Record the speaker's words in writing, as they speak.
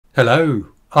Hello,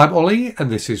 I'm Ollie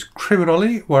and this is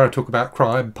Criminally, where I talk about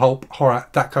crime, pulp, horror,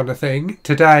 that kind of thing.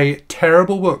 Today,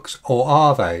 terrible books, or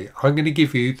are they? I'm going to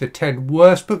give you the 10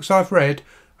 worst books I've read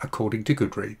according to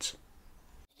GoodReads.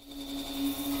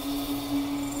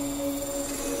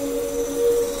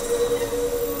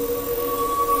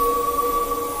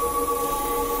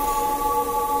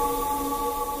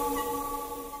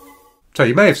 So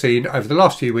you may have seen over the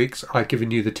last few weeks I've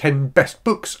given you the 10 best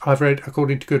books I've read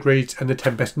according to GoodReads and the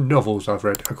 10 best novels I've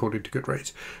read according to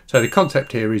GoodReads. So the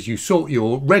concept here is you sort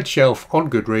your read shelf on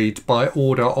GoodReads by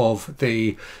order of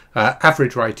the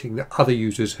average rating that other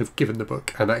users have given the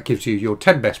book, and that gives you your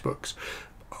 10 best books.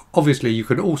 Obviously, you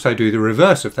can also do the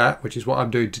reverse of that, which is what I'm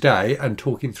doing today, and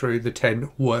talking through the 10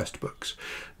 worst books.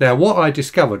 Now, what I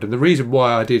discovered, and the reason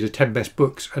why I did a 10 best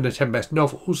books and a 10 best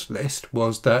novels list,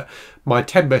 was that my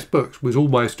 10 best books was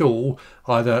almost all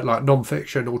either like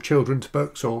non-fiction or children's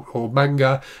books or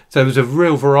manga. So there was a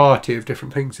real variety of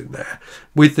different things in there.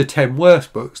 With the 10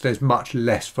 worst books, there's much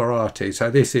less variety.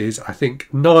 So this is, I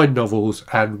think, 9 novels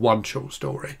and 1 short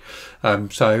story.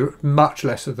 So much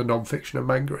less of the non-fiction and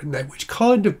manga in there, which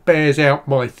kind of bears out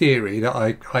my theory that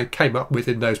I came up with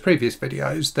in those previous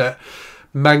videos, that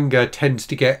manga tends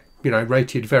to get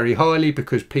rated very highly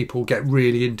because people get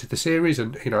really into the series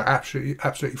and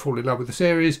absolutely fall in love with the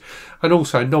series, and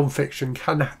also non-fiction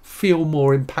can feel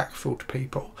more impactful to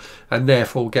people and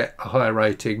therefore get a higher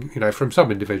rating from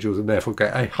some individuals, and therefore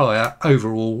get a higher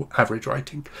overall average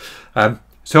rating.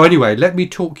 So anyway, let me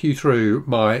talk you through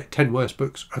my 10 worst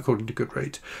books according to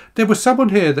GoodReads. There was someone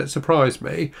here that surprised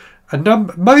me.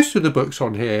 Most of the books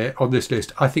on this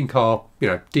list I think are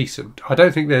decent. I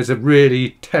don't think there's a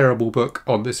really terrible book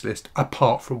on this list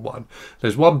apart from one.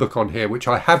 There's one book on here which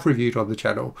I have reviewed on the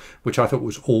channel which I thought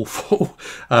was awful,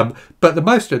 but the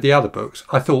most of the other books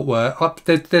I thought were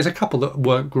there's a couple that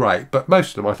weren't great, but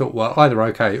most of them I thought were either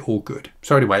okay or good.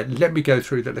 So anyway, let me go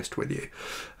through the list with you,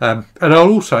 and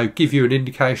I'll also give you an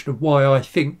indication of why I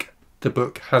think the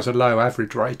book has a low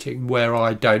average rating where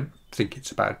I don't think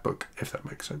it's a bad book, if that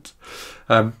makes sense.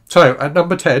 So at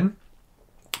number 10,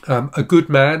 A Good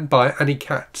Man by Annie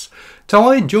Katz. So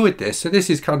I enjoyed this. So this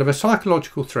is kind of a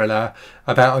psychological thriller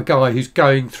about a guy who's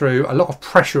going through a lot of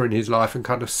pressure in his life and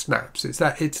kind of snaps. It's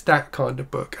that kind of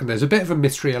book, and there's a bit of a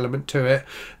mystery element to it.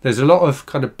 There's a lot of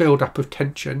kind of build up of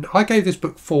tension. I gave this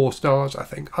book 4 stars, I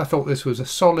think. I thought this was a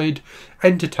solid,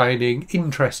 entertaining,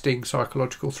 interesting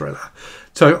psychological thriller.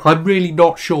 So I'm really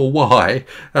not sure why.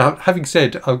 Having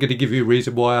said I'm going to give you a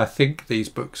reason why I think these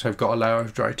books have got a low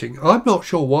average rating, I'm not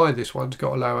sure why this one's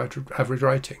got a low average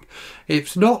rating.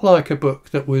 It's not like a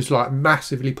book that was like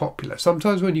massively popular.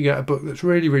 Sometimes when you get a book that's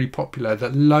really, really popular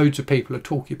that loads of people are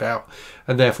talking about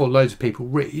and therefore loads of people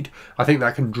read, I think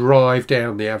that can drive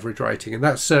down the average rating, and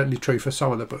that's certainly true for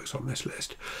some of the books on this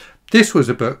list. This was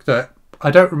a book that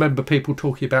I don't remember people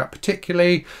talking about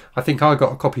particularly. I think I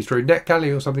got a copy through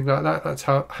NetGalley or something like that. That's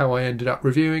how I ended up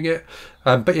reviewing it.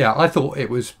 But yeah, I thought it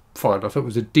was fine. I thought it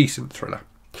was a decent thriller.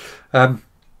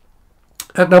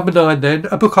 At number 9 then,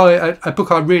 a book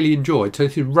I really enjoyed. So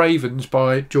this is Ravens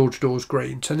by George Dawes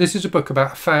Green. So this is a book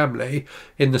about a family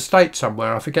in the States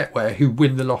somewhere, I forget where, who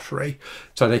win the lottery.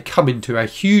 So they come into a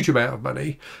huge amount of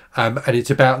money, and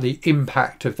it's about the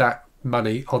impact of that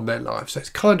money on their lives. So it's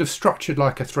kind of structured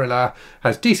like a thriller,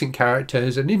 has decent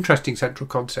characters, an interesting central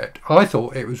concept. I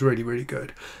thought it was really, really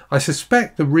good. I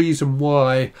suspect the reason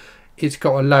why it's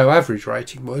got a low average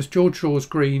rating was George Dawes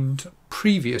Green's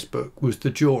previous book was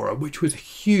The Juror, which was a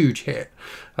huge hit.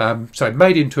 So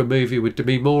made into a movie with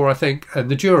Demi Moore, I think, and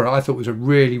The Juror I thought was a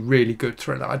really, really good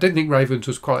thriller. I didn't think Ravens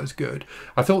was quite as good.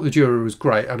 I thought The Juror was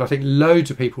great, and I think loads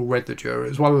of people read The Juror. It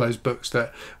was one of those books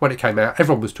that when it came out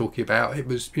everyone was talking about. It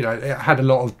was, it had a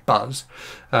lot of buzz.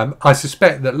 I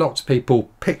suspect that lots of people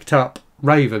picked up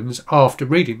Ravens after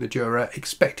reading The Juror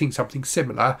expecting something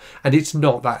similar, and it's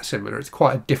not that similar. It's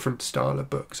quite a different style of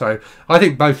book. So I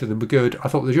think both of them were good. I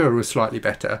thought The Juror was slightly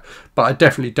better, but I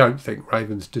definitely don't think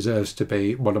Ravens deserves to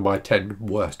be one of my 10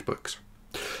 worst books.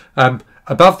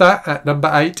 Above that, at number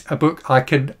 8, a book I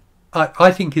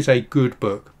think is a good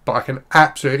book, but I can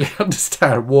absolutely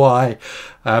understand why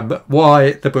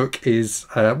the book is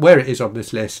where it is on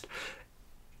this list.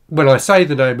 When I say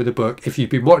the name of the book, if you've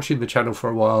been watching the channel for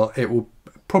a while, it will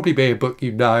probably be a book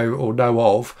you know or know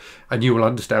of, and you will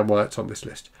understand why it's on this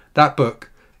list. That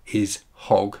book is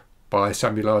Hog by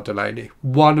Samuel R. Delany.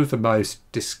 One of the most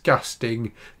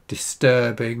disgusting,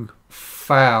 disturbing,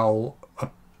 foul,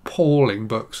 appalling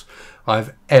books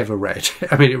I've ever read.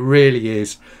 I mean, it really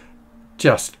is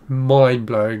just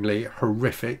mind-blowingly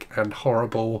horrific and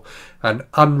horrible and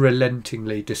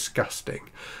unrelentingly disgusting.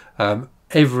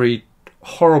 Every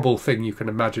horrible thing you can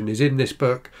imagine is in this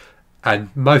book,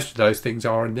 and most of those things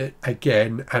are in it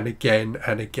again and again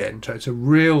and again. So it's a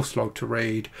real slog to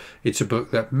read. It's a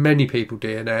book that many people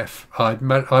DNF. I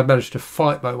managed to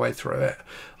fight my way through it.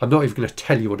 I'm not even going to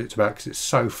tell you what it's about because it's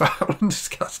so foul and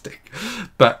disgusting.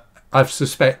 But I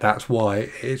suspect that's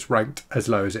why it's ranked as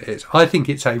low as it is. I think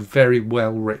it's a very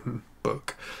well written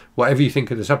book. Whatever you think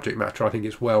of the subject matter, I think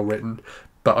it's well written.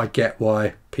 But I get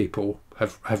why people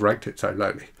have ranked it so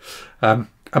lowly.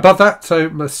 Above that, so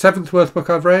the 7th worst book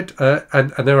I've read,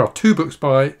 and there are 2 books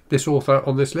by this author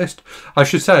on this list. I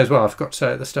should say as well, I forgot to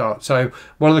say at the start, so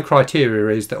one of the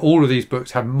criteria is that all of these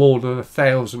books have more than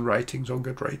 1,000 ratings on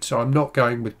GoodReads. So I'm not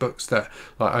going with books that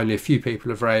like only a few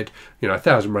people have read. You know,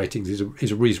 1,000 ratings is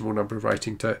a reasonable number of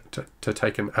rating to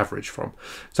take an average from.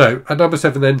 So at number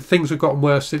 7 then, Things Have Gotten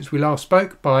Worse Since We Last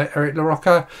Spoke by Eric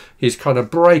LaRocca. His kind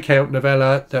of breakout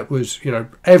novella that was, you know,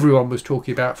 everyone was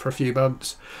talking about for a few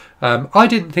months. I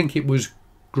didn't think it was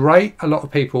great. A lot of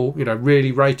people, you know,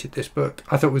 really rated this book.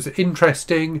 I thought it was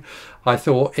interesting. I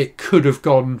thought it could have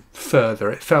gone further.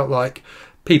 It felt like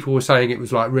people were saying it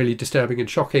was like really disturbing and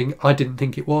shocking. I didn't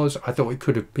think it was. I thought he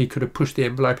could have pushed the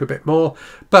envelope a bit more,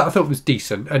 but I thought it was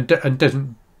decent and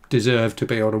doesn't deserve to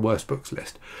be on a worst books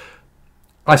list.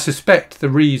 I suspect the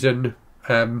reason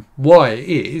why it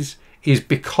is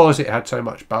because it had so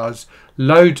much buzz.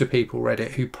 Loads of people read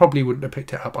it who probably wouldn't have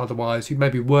picked it up otherwise, who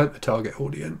maybe weren't the target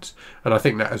audience, and I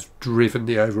think that has driven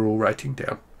the overall rating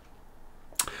down.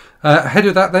 Ahead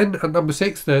of that then, at number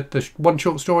 6, the one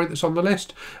short story that's on the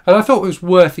list, and I thought it was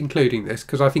worth including this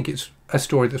because I think it's a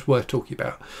story that's worth talking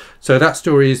about. So that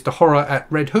story is The Horror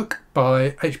at Red Hook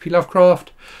by H.P.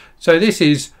 Lovecraft. So this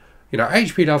is, you know,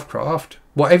 H.P. Lovecraft,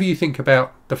 whatever you think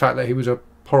about the fact that he was a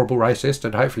horrible racist,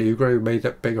 and hopefully you agree with me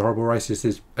that being a horrible racist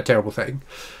is a terrible thing.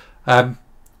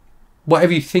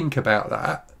 Whatever you think about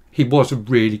that, he was a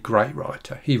really great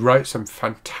writer. He wrote some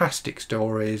fantastic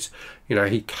stories. You know,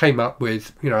 he came up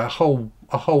with, you know, a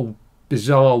whole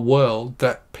bizarre world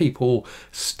that people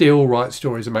still write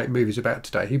stories and make movies about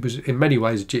today. He was in many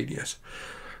ways a genius.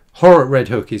 Horror at Red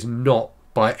Hook is not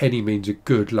by any means a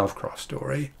good Lovecraft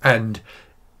story, and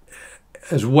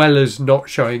as well as not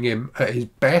showing him at his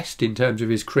best in terms of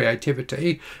his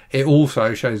creativity, it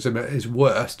also shows him at his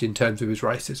worst in terms of his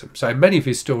racism. So many of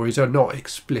his stories are not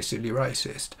explicitly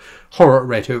racist. Horror at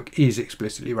Red Hook is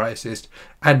explicitly racist,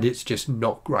 and it's just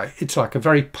not great. It's like a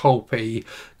very pulpy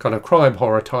kind of crime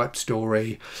horror type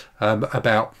story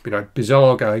about, you know,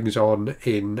 bizarre goings on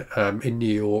in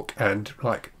New York, and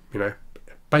like, you know,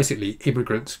 basically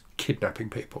immigrants kidnapping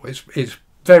people. It's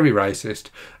very racist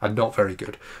and not very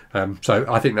good. So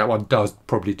I think that one does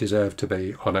probably deserve to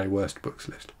be on a worst books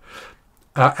list.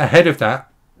 Ahead of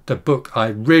that, the book I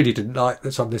really didn't like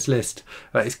that's on this list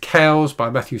is Cows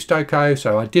by Matthew Stokoe.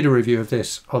 So I did a review of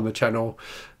this on the channel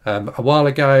a while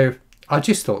ago. I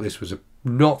just thought this was a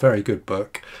not very good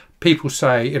book. People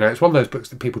say, you know, it's one of those books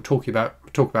that people talk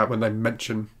about when they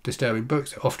mention disturbing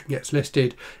books. It often gets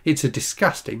listed. It's a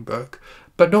disgusting book,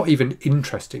 but not even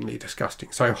interestingly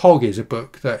disgusting. So Hog is a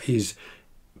book that is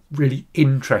really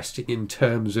interesting in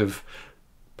terms of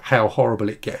how horrible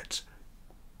it gets.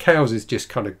 Cows is just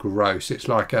kind of gross. It's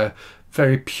like a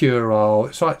very puerile,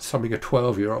 it's like something a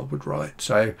 12-year-old would write.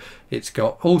 So it's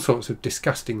got all sorts of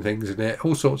disgusting things in it,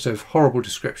 all sorts of horrible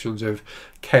descriptions of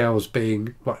cows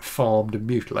being like farmed and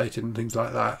mutilated and things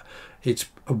like that. It's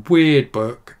a weird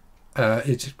book.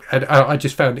 And I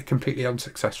just found it completely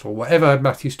unsuccessful. Whatever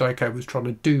Matthew Stokoe was trying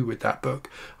to do with that book,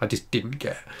 I just didn't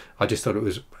get. I just thought it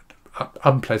was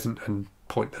unpleasant and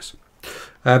pointless.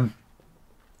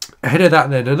 Ahead of that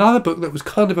then, another book that was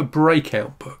kind of a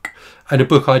breakout book, and a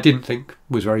book I didn't think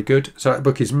was very good. So that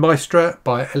book is Maestra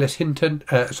by Ellis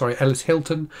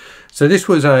Hilton. So this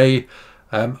was a,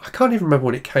 I can't even remember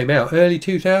when it came out, early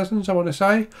 2000s I want to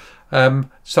say.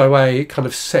 So a kind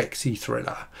of sexy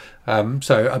thriller.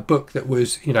 So a book that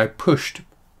was, you know, pushed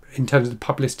in terms of the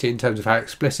publicity, in terms of how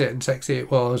explicit and sexy it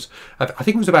was. I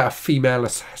think it was about a female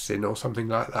assassin or something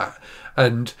like that,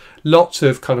 and lots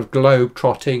of kind of globe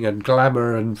trotting and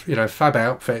glamour and, you know, fab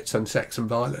outfits and sex and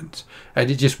violence, and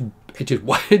it just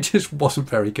wasn't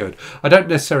very good. I don't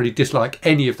necessarily dislike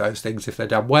any of those things if they're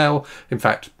done well. In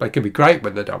fact, they can be great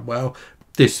when they're done well.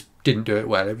 This didn't do it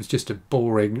well. It was just a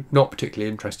boring, not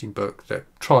particularly interesting book that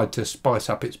tried to spice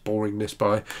up its boringness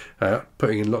by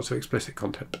putting in lots of explicit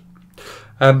content.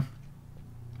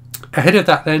 Ahead of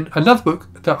that then, another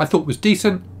book that I thought was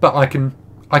decent, but I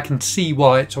can see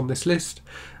why it's on this list,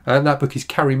 and that book is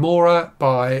Carrie Mora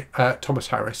by Thomas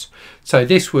Harris. So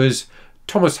this was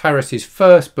Thomas Harris's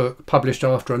first book published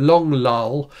after a long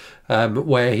lull.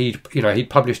 where he'd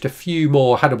published a few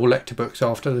more Hannibal Lecter books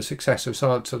after the success of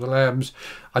Silence of the Lambs.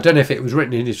 I don't know if it was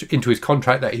written into his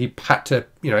contract that he had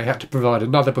to provide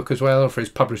another book as well, or if his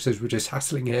publishers were just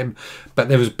hassling him. But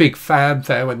there was big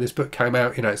fanfare when this book came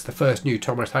out. It's the first new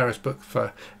Thomas Harris book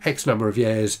for X number of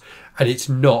years, and it's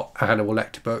not a Hannibal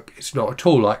Lecter book. It's not at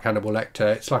all like Hannibal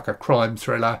Lecter. It's like a crime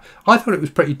thriller. I thought it was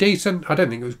pretty decent. I don't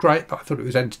think it was great, but I thought it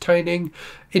was entertaining.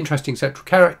 Interesting central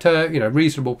character,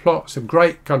 reasonable plot, some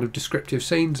great kind of descriptive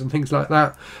scenes and things like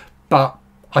that. But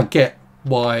I get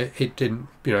why it didn't,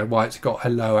 why it's got a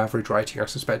low average rating. I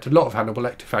suspect a lot of Hannibal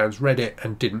Lecter fans read it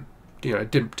and didn't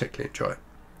particularly enjoy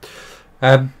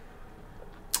it.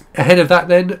 Ahead of that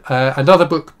then, another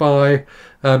book by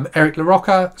Eric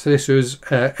LaRocca. So this was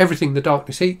Everything the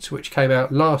Darkness Eats, which came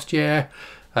out last year,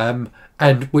 and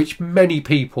which many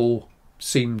people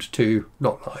seemed to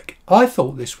not like. I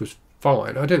thought this was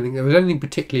fine. I don't think there was anything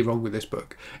particularly wrong with this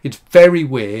book. It's very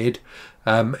weird.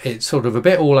 It's sort of a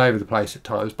bit all over the place at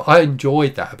times, but I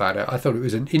enjoyed that about it. I thought it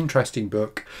was an interesting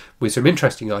book with some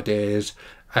interesting ideas,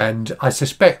 and I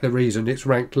suspect the reason it's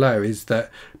ranked low is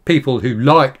that people who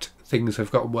liked Things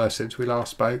Have Gotten Worse Since We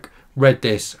Last Spoke read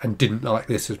this and didn't like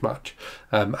this as much,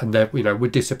 and they were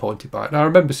disappointed by it. And I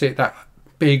remember seeing that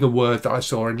being a word that I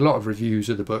saw in a lot of reviews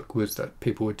of the book, was that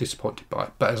people were disappointed by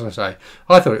it. But as I say,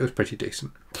 I thought it was pretty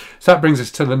decent. So that brings us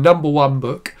to the number one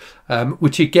book,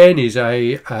 which again is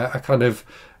a kind of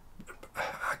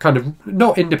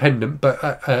not independent, but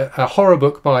a horror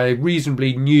book by a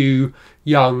reasonably new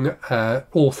young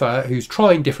author who's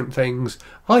trying different things.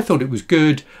 I thought it was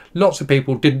good. Lots of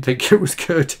people didn't think it was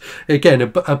good. Again, a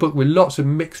book with lots of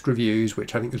mixed reviews,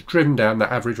 which I think has driven down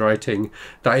that average rating.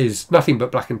 That is Nothing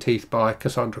But Black and Teeth by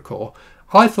Cassandra Khaw.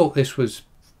 I thought this was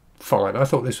fine. I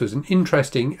thought this was an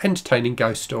interesting, entertaining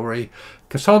ghost story.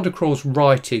 Cassandra Khaw's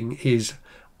writing is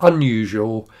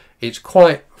unusual. It's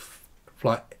quite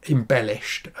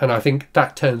embellished, and I think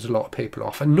that turns a lot of people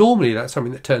off, and normally that's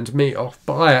something that turns me off,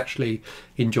 but I actually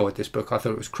enjoyed this book. I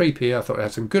thought it was creepy, I thought it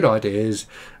had some good ideas,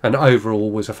 and overall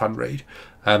was a fun read.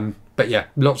 But yeah,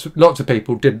 lots of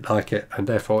people didn't like it, and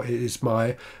therefore it is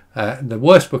the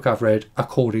worst book I've read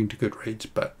according to GoodReads,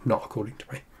 but not according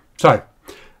to me. So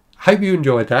hope you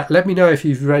enjoyed that. Let me know if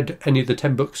you've read any of the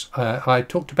 10 books I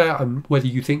talked about, and whether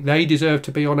you think they deserve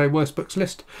to be on a worst books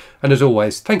list. And as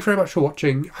always, thank you very much for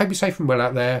watching. Hope you're safe and well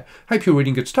out there. Hope you're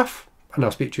reading good stuff, and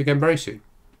I'll speak to you again very soon.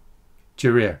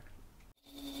 Cheerio.